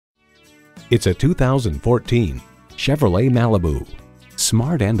It's a 2014 Chevrolet Malibu.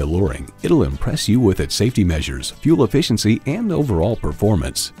 Smart and alluring, it'll impress you with its safety measures, fuel efficiency, and overall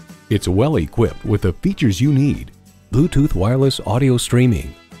performance. It's well equipped with the features you need: Bluetooth wireless audio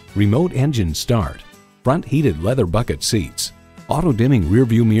streaming, remote engine start, front heated leather bucket seats, auto-dimming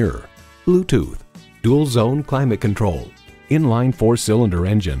rearview mirror, Bluetooth, dual zone climate control, inline 4-cylinder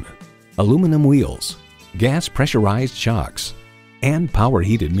engine, aluminum wheels, gas pressurized shocks, and power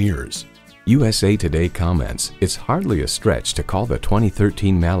heated mirrors. USA Today comments, "It's hardly a stretch to call the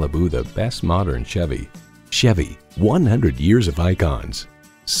 2013 Malibu the best modern Chevy." Chevy, 100 years of icons.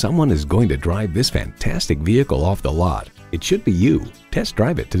 Someone is going to drive this fantastic vehicle off the lot. It should be you. Test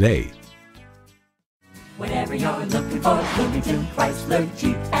drive it today. Whatever you're looking for, Bloomington, Chrysler,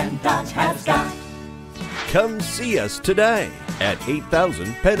 Jeep, and Dodge has got. Come see us today at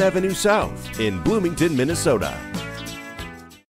 8000 Penn Avenue South in Bloomington, Minnesota.